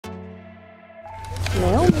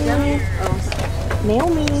Naomi.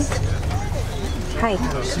 Naomi. Hi.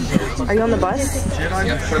 Are you on the bus?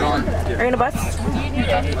 Yeah, put it on. Are you on the bus? What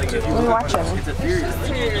are you watching?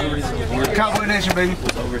 Cowboy Nation, baby.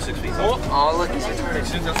 Over 6 feet. Oh, look, he's retarded.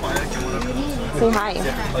 Say hi.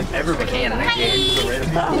 Like everybody can.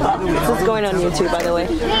 This is going on YouTube, by the way.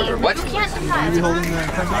 What?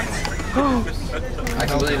 I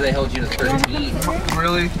can't believe they held you to 13.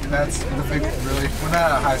 Really? That's the big, really? We're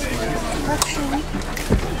not at high school.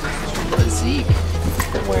 Let's see.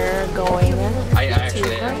 We're going. I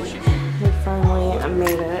actually am. We finally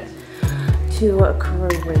made it to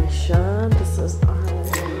Croatia. This is our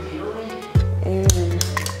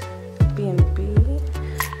Airbnb.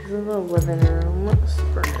 This is the living room.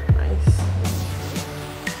 Super nice.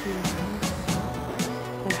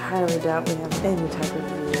 I highly doubt we have any type of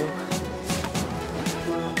view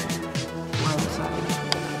outside.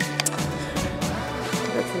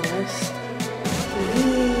 That's nice. TV,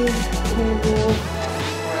 table.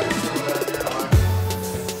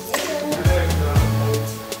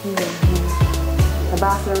 The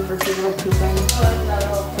bathroom for people pooping.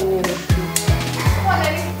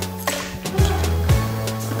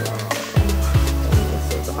 This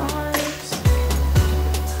is ours.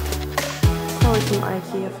 Probably some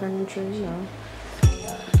IKEA furniture, you know.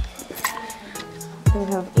 We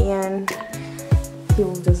have Ian. He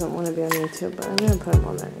doesn't want to be on YouTube, but I'm gonna put him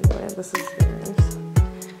on there anyway. This is theirs.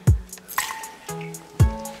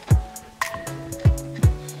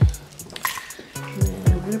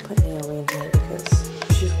 I'm gonna put Naomi in here because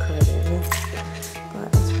she's crying. But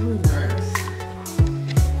it's really nice.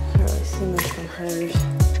 Can't really see much from hers.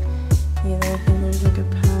 You know, and there's like a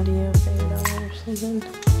patio thing down there or something.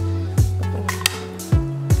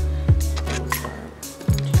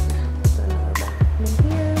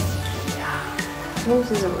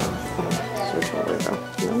 This is a real. Switch over though.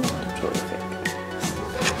 No, totally fake.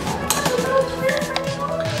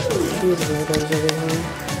 These weirdos over here.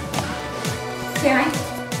 Say hi.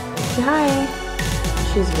 Say hi.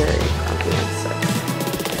 She's very grumpy and sick.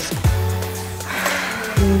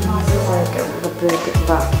 This is like the big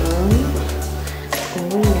bathroom.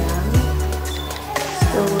 Oh yeah.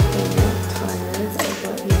 Still looking tired,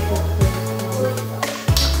 but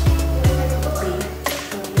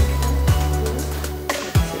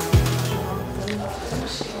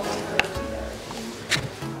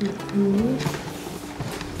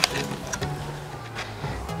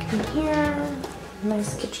in here,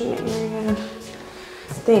 nice kitchen area.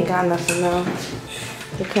 They ain't got nothing though.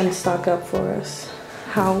 They couldn't stock up for us.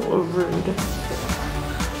 How rude.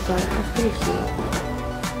 But that's pretty cute.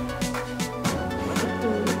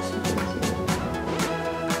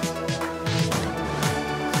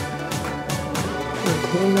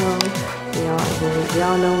 You know,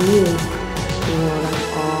 y'all know me. You know what I'm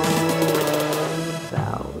all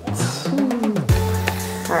about.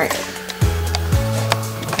 Alright.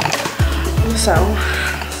 So,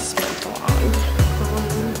 this is my vlog.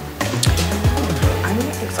 I'm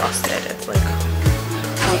exhausted. It's like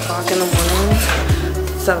 1 o'clock in the morning.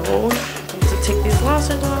 So, I'm going to take these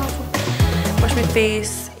glasses off, wash my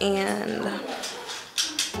face, and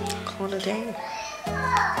call it a day.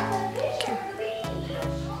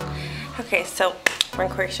 Okay, so we're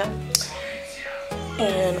in Croatia,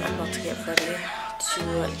 and I'm about to get ready to do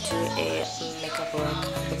a makeup look.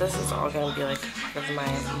 But this is all going to be like part of my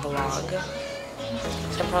vlog.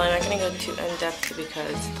 So I'm probably not going to go too in-depth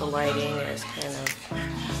because the lighting is kind of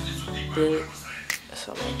big.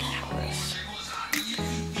 So I'm going to have this.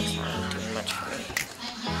 It's not doing much for me.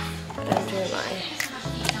 But I'm doing my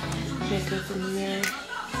makeup in the mirror.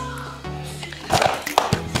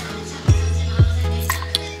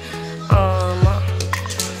 I'm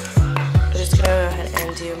just gonna go ahead and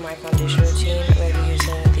do my foundation routine. I'm gonna be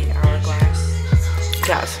using the Hourglass.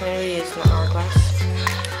 Yes, I'm gonna be using the Hourglass.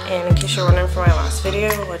 And in case you're wondering for my last video,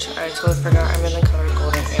 which I totally forgot, I'm in the color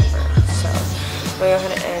Golden Amber. So I'm gonna go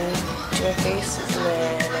ahead and do my face, and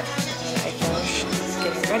then when I finish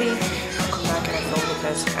getting ready, I'll come back and I film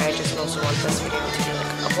because I just also want this video to be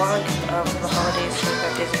like a vlog of the holidays,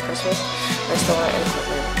 25 days of Christmas. I still want to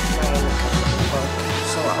incorporate my makeup look,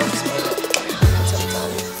 so I'll explain it once I'm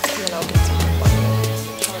done, and then I'll get some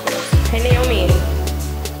lighting. Hey Naomi,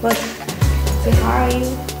 look, say hi.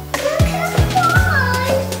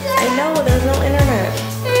 I know, there's no internet.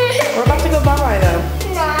 We're about to go bye-bye though.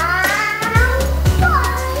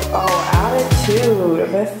 Oh, attitude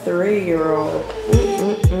of a 3-year-old.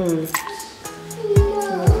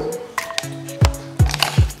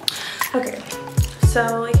 Okay,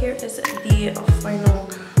 so here is the final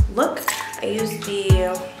look. I used the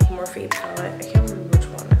Morphe palette. I can't remember which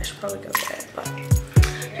one. I should probably go get it, but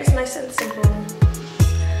just nice and simple.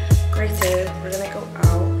 separated. We're gonna go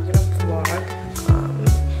out. We're gonna vlog.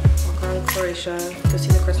 Walk around Croatia. Go see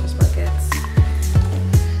the Christmas markets.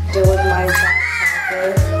 Deal with my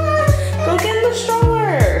backpacker. Go get in the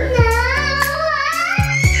stroller.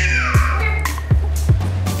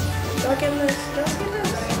 Don't get in this. Don't get in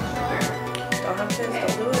this. Don't have kids.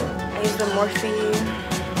 Don't do it. I use the Morphe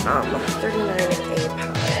 39 a palette.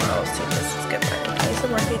 Oh, see, this is good. I use the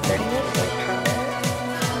Morphe 39 a palette.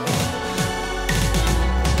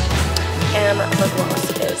 And the gloss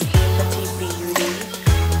is Petite Beauty.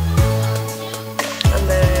 And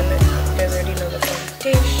then you guys already know the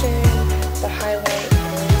foundation, the highlight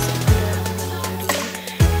is Beauty,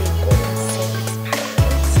 the Golden Sands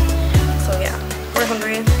palette. So yeah, we're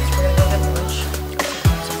hungry, so we're gonna go get lunch.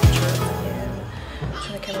 And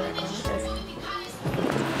turn the camera back on.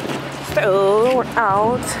 So we're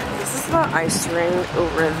out. This is the ice ring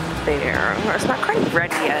over there. It's not quite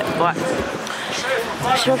ready yet, but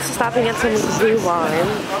she wants to stop and get some blue wine,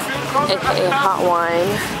 aka hot wine.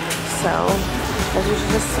 So this is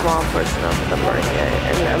just a small portion of the market,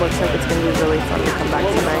 and it looks like it's gonna be really fun to come back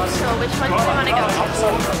tonight. So which one do you want to go to?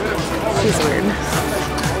 She's weird.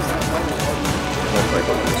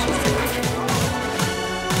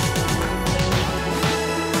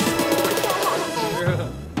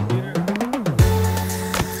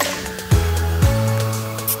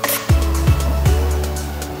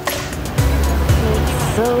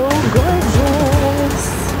 So gorgeous.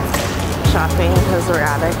 Shopping because we're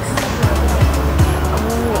addicts. Oh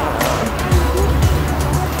yeah.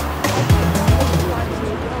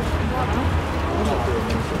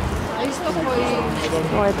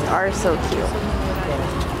 Oh, it's are so cute.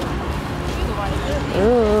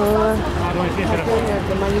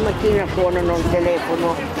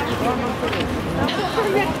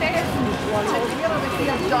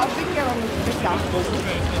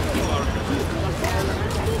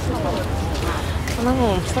 No,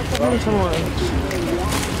 stop talking to someone.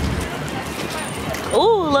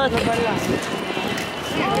 Oh, look. Oh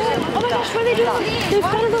my gosh, what are they doing? They've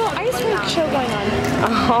got a little ice rink show going on.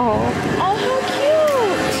 Oh. Oh, how cute!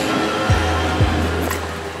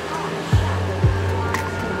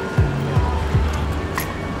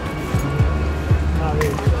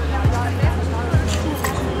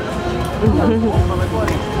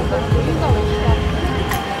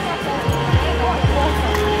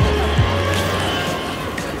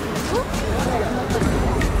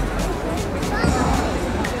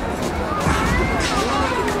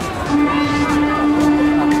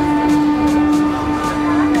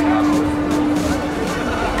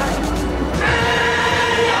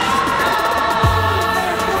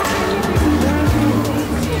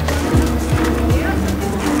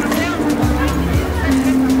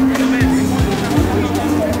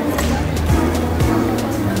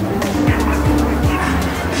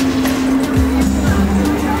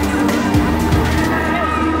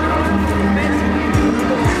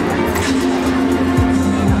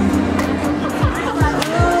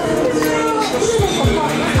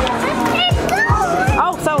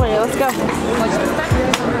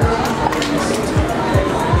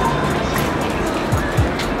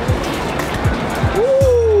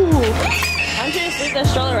 The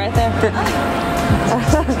stroller right there.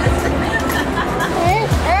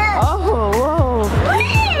 Oh, whoa.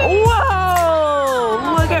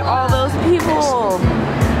 Whoa! Look at all those people.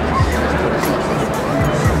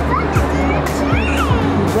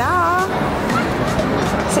 Yeah.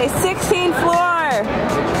 Say 16th floor.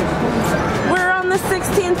 We're on the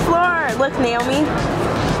 16th floor. Look, Naomi.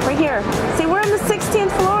 Right here. Say we're on the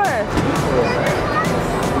 16th floor.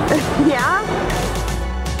 Yeah?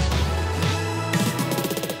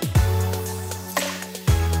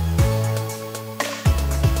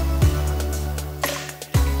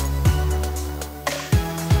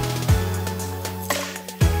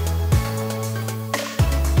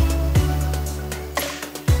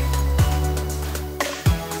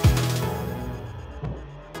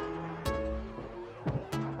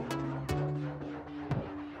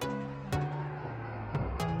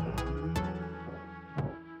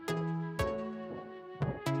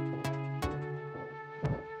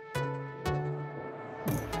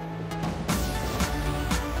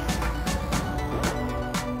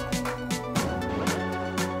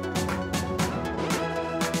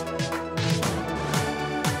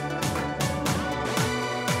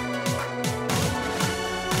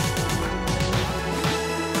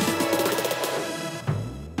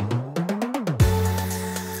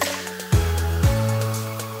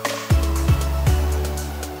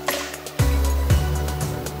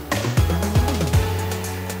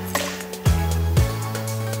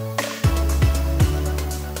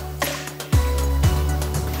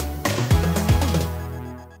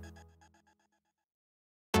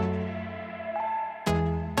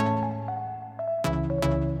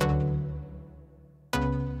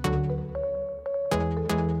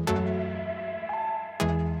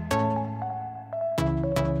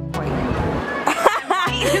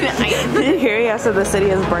 Here, yeah, so the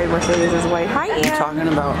city is bright, Mercedes is white. Hi, Ian. Talking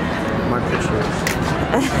about my picture.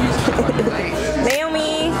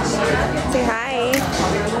 Naomi, say hi.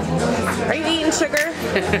 Are you eating sugar?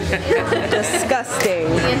 Disgusting.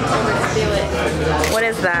 What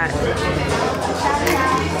is that?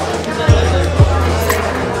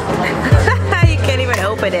 You can't even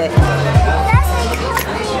open it.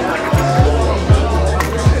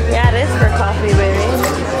 Yeah, it is for coffee, baby.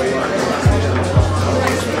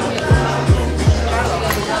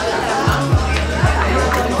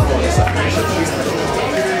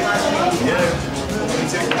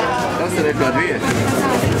 Da se rekla dvije.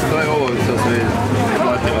 To je ovo što se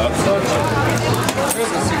platila.